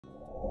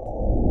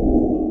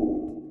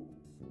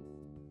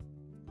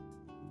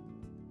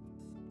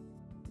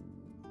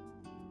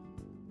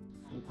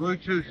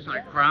Bluetooth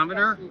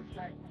Psychrometer.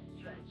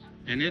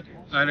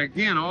 And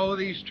again, all of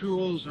these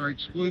tools are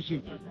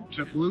exclusive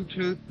to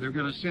Bluetooth. They're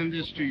going to send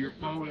this to your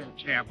phone or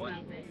tablet.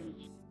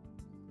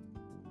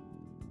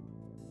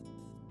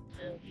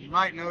 You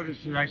might notice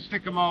that I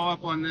stick them all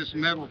up on this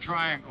metal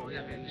triangle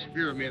here in this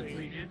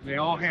pyramid. They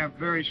all have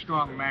very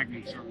strong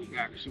magnets on the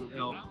back, so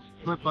they'll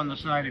clip on the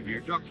side of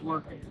your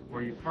ductwork,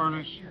 or your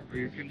furnace, or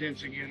your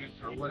condensing unit,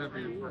 or whatever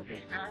you're working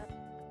with.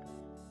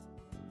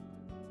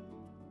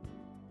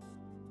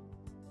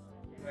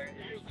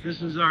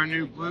 This is our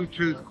new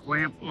Bluetooth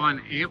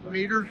clamp-on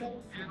ampmeter.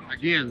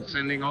 Again,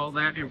 sending all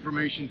that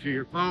information to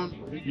your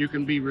phone. You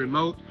can be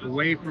remote,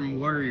 away from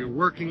where you're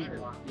working,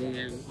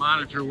 and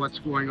monitor what's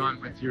going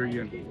on with your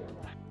unit.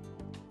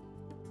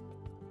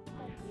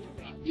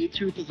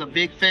 Bluetooth is a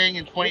big thing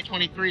in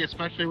 2023,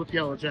 especially with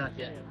YJack.